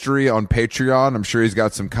follow Mystery on Patreon. I'm sure he's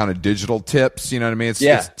got some kind of digital tips. You know what I mean? It's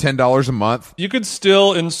 $10 a month. You could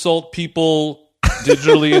still insult people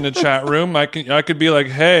digitally in a chat room. I could be like,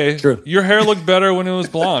 "Hey, True. your hair looked better when it was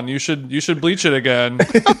blonde. You should bleach it again.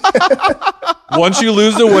 Once you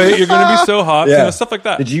lose the weight, you're going to be so hot." You know, stuff like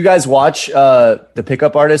that. Did you guys watch The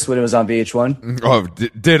Pickup Artist when it was on VH1? Oh,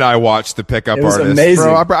 did I watch the Pickup It was Artist? amazing.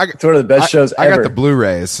 Bro, It's one of the best shows I ever. got the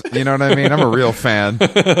Blu-rays. You know what I mean? I'm a real fan.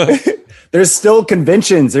 There's still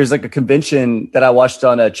conventions. There's like a convention that I watched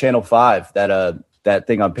on Channel 5, that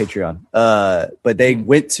thing on Patreon. But they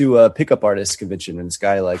went to a Pickup Artist convention, and this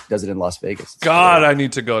guy like does it in Las Vegas. God, I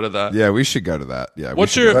need to go to that. Yeah, we should go to that. Yeah.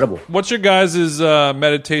 What's we should your go. Incredible. What's your guys'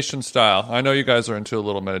 meditation style? I know you guys are into a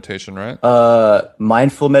little meditation, right?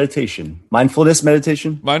 Mindfulness meditation.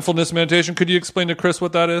 Mindfulness meditation. Could you explain to Chris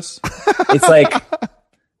what that is? It's like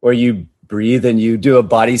where you breathe and you do a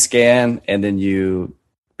body scan, and then you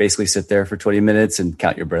basically sit there for 20 minutes and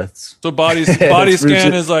count your breaths. So body It's scan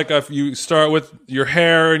rigid. is like if you start with your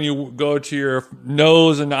hair and you go to your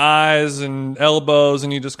nose and eyes and elbows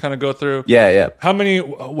and you just kind of go through. Yeah. How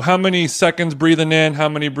many seconds breathing in? How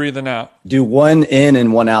many breathing out? Do one in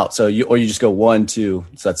and one out. So you just go 1, 2.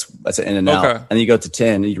 So that's an in and out. Okay. And then you go to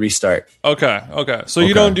 10 and you restart. Okay. So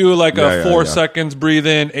you don't do like Yeah, 4 yeah. seconds breathe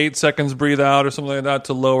in, 8 seconds breathe out, or something like that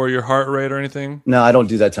to lower your heart rate or anything. No, I don't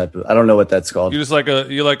do that type of. I don't know what that's called. You just like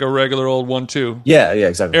a regular old 1-2. Yeah,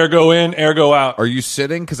 exactly. Air go in, air go out. Are you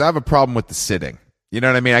sitting? Because I have a problem with the sitting. You know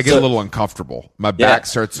what I mean? I get a little uncomfortable. My back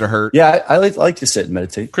starts to hurt. Yeah, I like to sit and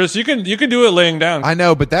meditate. Chris, you can do it laying down. I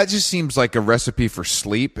know, but that just seems like a recipe for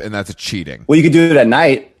sleep, and that's a cheating. Well, you can do it at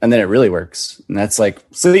night, and then it really works. And that's like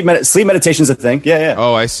sleep meditation's a thing. Yeah.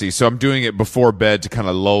 Oh, I see. So I'm doing it before bed to kind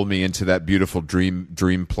of lull me into that beautiful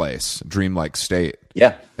dream place, dreamlike state.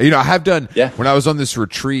 Yeah. You know, I have done. Yeah. When I was on this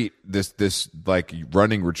retreat, this like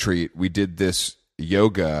running retreat, we did this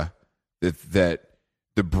yoga that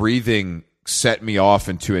the breathing set me off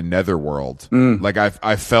into a netherworld. Like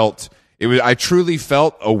I felt it was. I truly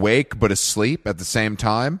felt awake but asleep at the same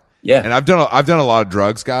time. Yeah. And I've done a lot of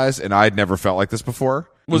drugs, guys, and I'd never felt like this before.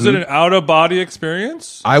 Was it an out of body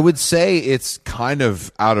experience? I would say it's kind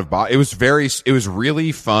of out of body. It was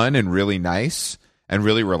really fun and really nice and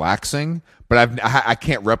really relaxing, but I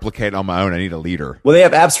can't replicate on my own. I need a leader. Well, they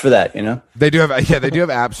have apps for that, you know? They do have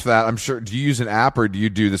apps for that. I'm sure. Do you use an app or do you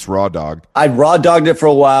do this raw dog? I raw dogged it for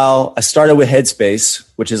a while. I started with Headspace,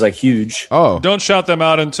 which is like huge. Oh, Don't shout them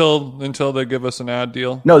out until they give us an ad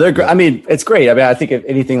deal. No, they're great. I mean, it's great. I mean, I think if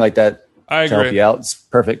anything like that I to help agree. you out, it's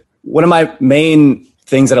perfect. One of my main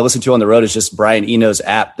things that I listen to on the road is just Brian Eno's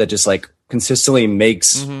app that just like consistently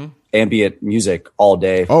makes ambient music all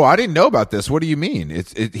day. oh, I didn't know about this. What do you mean?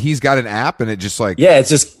 He's got an app and it just like Yeah,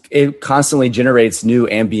 it constantly generates new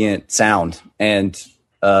ambient sound, and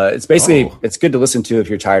it's basically it's good to listen to if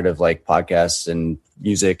you're tired of like podcasts and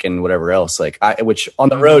music and whatever else. Like which on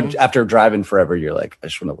the road after driving forever, you're like, I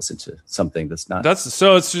just want to listen to something that's not.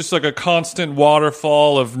 So it's just like a constant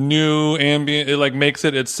waterfall of new ambient. It like makes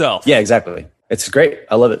it itself. Yeah, exactly. It's great.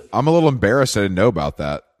 I love it. I'm a little embarrassed. I didn't know about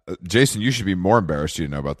that. Jason, you should be more embarrassed you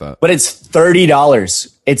didn't know about that. But it's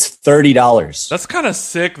 $30. It's $30 That's kind of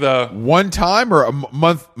sick though. One time or a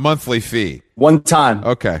monthly fee? one time.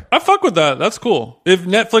 Okay. I fuck with that. That's cool. If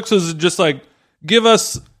Netflix was just like, give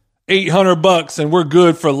us $800 and we're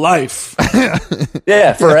good for life.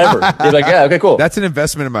 Yeah, forever. You're like, yeah, okay, cool. That's an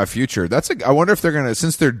investment in my future. I wonder if they're going to,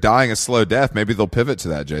 since they're dying a slow death, maybe they'll pivot to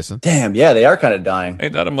that, Jason. Damn, yeah, they are kind of dying.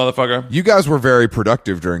 Ain't that a motherfucker? You guys were very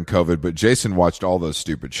productive during COVID, but Jason watched all those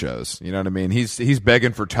stupid shows. You know what I mean? He's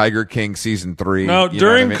begging for Tiger King season 3. No, you know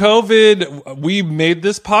during what I mean? COVID, we made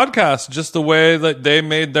this podcast just the way that they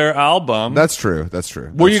made their album. That's true.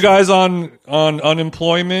 Were you guys on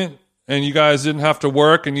unemployment and you guys didn't have to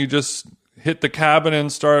work and you just hit the cabin and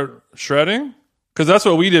start shredding? Because that's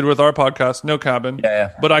what we did with our podcast, No Cabin.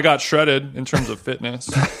 Yeah. But I got shredded in terms of fitness.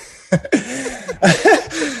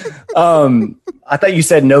 I thought you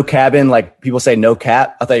said no cabin, like people say no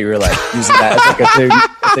cap. I thought you were like using that as like a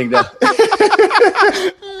thing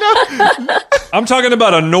I'm talking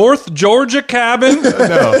about a North Georgia cabin.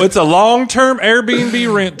 No. It's a long-term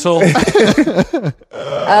Airbnb rental.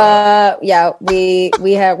 Yeah, we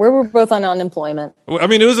were both on unemployment. I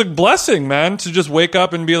mean, it was a blessing, man, to just wake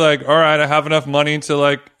up and be like, all right, I have enough money to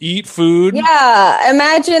like eat food. Yeah,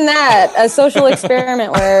 imagine that, a social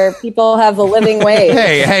experiment where people have a living wage.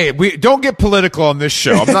 Hey, we don't get political on this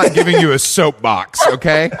show. I'm not giving you a soapbox,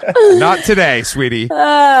 okay? Not today, sweetie.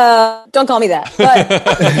 Don't call me that. But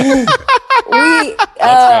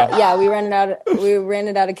we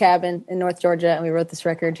rented out a cabin in North Georgia, and we wrote this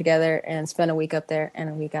record together and spent a week up there,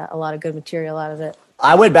 and we got a lot of good material out of it.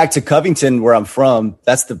 I went back to Covington, where I'm from.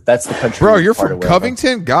 That's the country. Bro, you're part from of where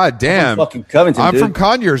Covington? God damn. I'm from fucking Covington, I'm dude. from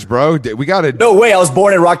Conyers, bro. We got to... No way, I was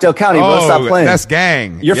born in Rockdale County, bro. Stop playing. That's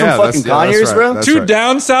gang. You're from fucking Conyers, bro? That's Two right.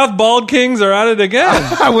 down south bald kings are at it again.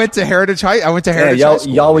 I went to Heritage High. High y'all,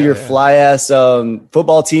 School. y'all with your fly ass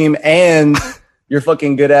football team and your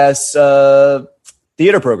fucking good ass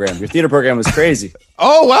theater program. Your theater program was crazy.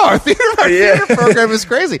 Oh, wow. Our theater program is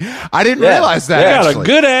crazy. I didn't realize that, They got actually. a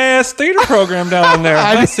good ass theater program down there.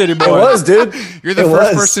 Hi, City Boy. It was, dude. You're the It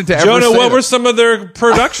first was. person to ever Jonah, say what that. were some of their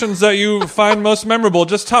productions that you find most memorable?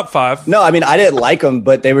 Just top 5. No, I mean, I didn't like them,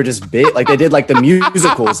 but they were just big. Like, they did like the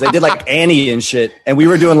musicals. They did like Annie and shit. And we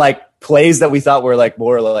were doing like plays that we thought were like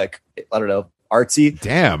more like, I don't know, artsy.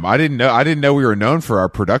 Damn, I didn't know we were known for our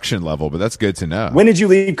production level, but that's good to know. When did you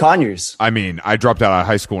leave Conyers? I mean, I dropped out of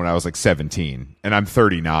high school when I was like 17, and I'm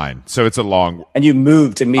 39, so it's a long. And you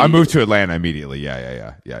moved immediately. I moved to Atlanta immediately.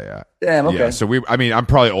 Yeah. Damn, okay. Yeah, so I'm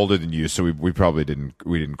probably older than you, so we probably didn't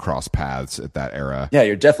cross paths at that era. Yeah,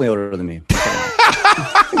 you're definitely older than me.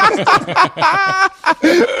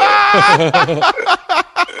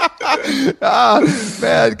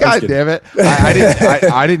 Man, God damn it!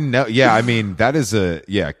 I didn't know. Yeah, I mean that is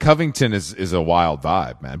Covington is a wild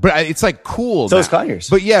vibe, man. But it's like cool. So now. is Conyers.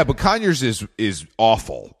 But yeah, but Conyers is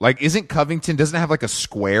awful. Like, isn't Covington doesn't it have like a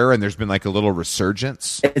square and there's been like a little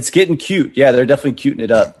resurgence? It's getting cute. Yeah, they're definitely cuting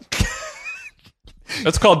it up.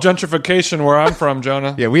 That's called gentrification where I'm from,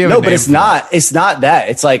 Jonah. Yeah, we have No, a but name it's for it. not. It's not that.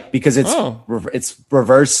 It's like because it's Oh. it's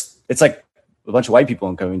reverse. It's like a bunch of white people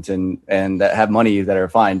in Covington and that have money that are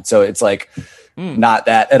fine. So it's like not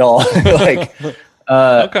that at all. Like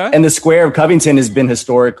Okay. And the square of Covington has been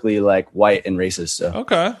historically like white and racist. So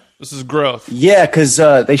Okay. This is growth. yeah, because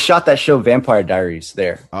they shot that show Vampire Diaries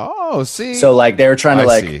there. Oh, see. So like they were trying to I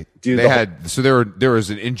like see. do They the had so there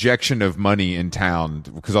was an injection of money in town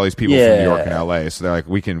because all these people from Yeah. New York and LA. So they're like,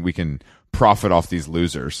 we can profit off these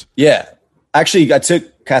losers. yeah. Actually, I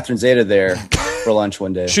took Catherine Zeta there for lunch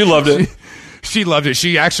one day. She loved it. She loved it.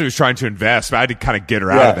 She actually was trying to invest, but I had to kind of get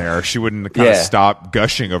her out Yeah. of there. She wouldn't kind of Yeah. stop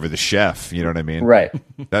gushing over the chef. You know what I mean? Right.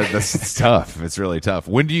 That's tough. It's really tough.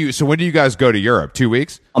 When do you guys go to Europe? 2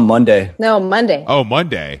 weeks? On Monday. No, Monday. Oh,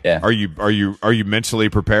 Monday. Yeah. Are you mentally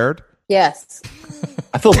prepared? Yes.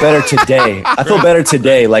 I feel better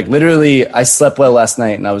today. Like literally, I slept well last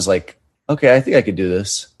night, and I was like, okay, I think I could do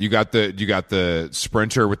this. You got the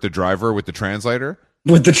Sprinter with the driver with the translator.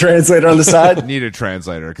 With the translator on the side? Need a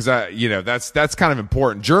translator because that's kind of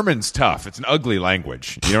important. German's tough. It's an ugly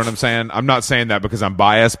language. You know what I'm saying? I'm not saying that because I'm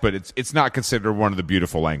biased, but it's not considered one of the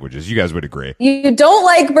beautiful languages. You guys would agree. You don't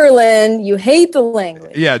like Berlin. You hate the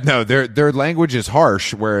language. Yeah, no, their language is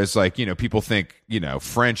harsh, whereas people think,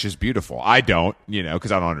 French is beautiful. I don't,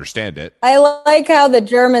 because I don't understand it. I like how the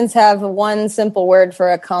Germans have one simple word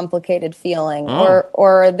for a complicated feeling,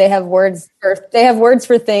 or they have words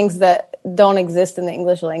for things that don't exist in the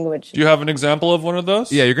English language. Do you have an example of one of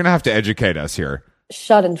those? Yeah, you're gonna have to educate us here.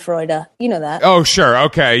 Schadenfreude, you know that. Oh, sure,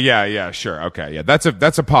 okay, yeah, sure, okay, yeah. That's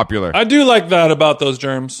a popular. I do like that about those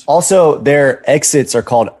germs. Also, their exits are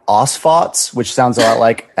called Ausfahrts, which sounds a lot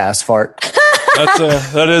like ass fart.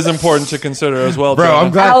 That is important to consider as well, bro. Jonah.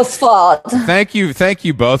 I'm glad. Ausfahrt. Thank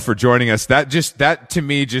you both for joining us. That to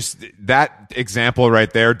me, that example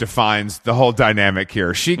right there defines the whole dynamic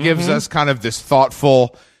here. She gives us kind of this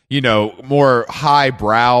thoughtful, more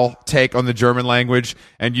highbrow take on the German language,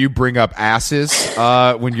 and you bring up asses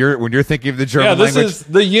when you're thinking of the German language. Yeah, this is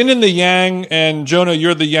the yin and the yang, and Jonah,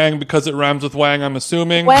 you're the yang because it rhymes with wang, I'm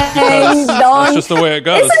assuming. Wang because dong. that's just the way it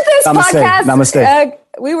goes. Isn't this podcast? Namaste.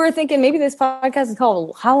 We were thinking maybe this podcast is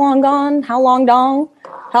called How Long Gone? How Long Dong?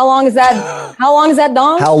 How long is that? How long is that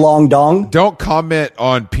dong? How long dong? Don't comment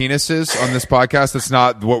on penises on this podcast. That's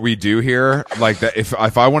not what we do here. Like that. If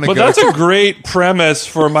I want to go, But that's a great premise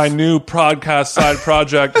for my new podcast side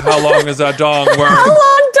project. How long is that dong? Where How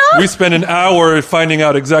long dong? we spend an hour finding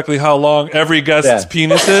out exactly how long every guest's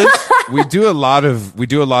penis is. we do a lot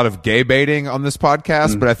of gay baiting on this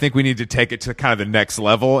podcast, but I think we need to take it to kind of the next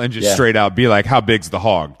level and just straight out be like, how big's the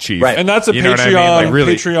hog, chief? Right. And that's a You know Patreon, what I mean? Like,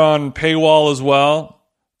 really. Patreon paywall as well.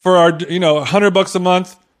 For our, $100 a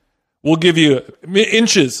month, we'll give you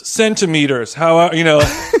inches, centimeters,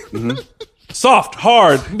 soft,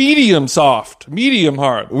 hard, medium soft, medium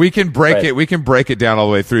hard. We can break it. We can break it down all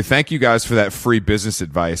the way through. Thank you guys for that free business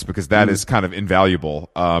advice because that is kind of invaluable.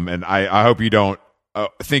 And I hope you don't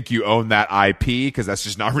think you own that IP because that's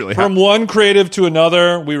just not really From one creative to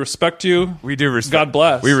another, we respect you. We do respect. God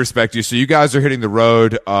bless. We respect you. So you guys are hitting the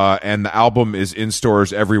road, and the album is in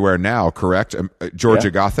stores everywhere now. Correct, Georgia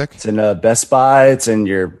Gothic. It's in Best Buy. It's in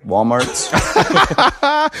your Walmarts.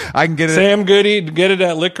 I can get it. Sam Goody, get it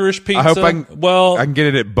at Licorice Pizza. I hope I can get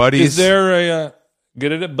it at Buddy's. Is there a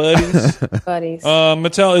get it at Buddy's? Buddies.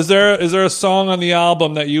 Mattel, is there a song on the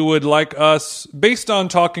album that you would like us, based on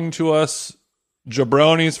talking to us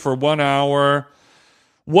jabronis for 1 hour,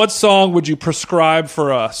 what song would you prescribe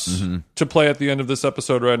for us to play at the end of this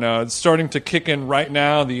episode right now? It's starting to kick in right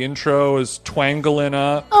now. The intro is twangling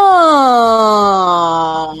up. Well,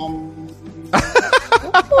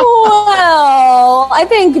 I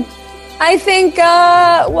think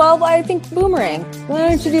Boomerang. Why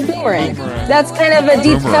don't you do Boomerang? That's kind of a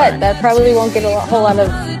deep cut. That probably won't get a whole lot of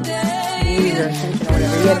views or attention or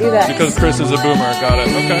whatever. Yeah, do that. Because Chris is a boomer. Got it.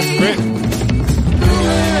 Okay, great.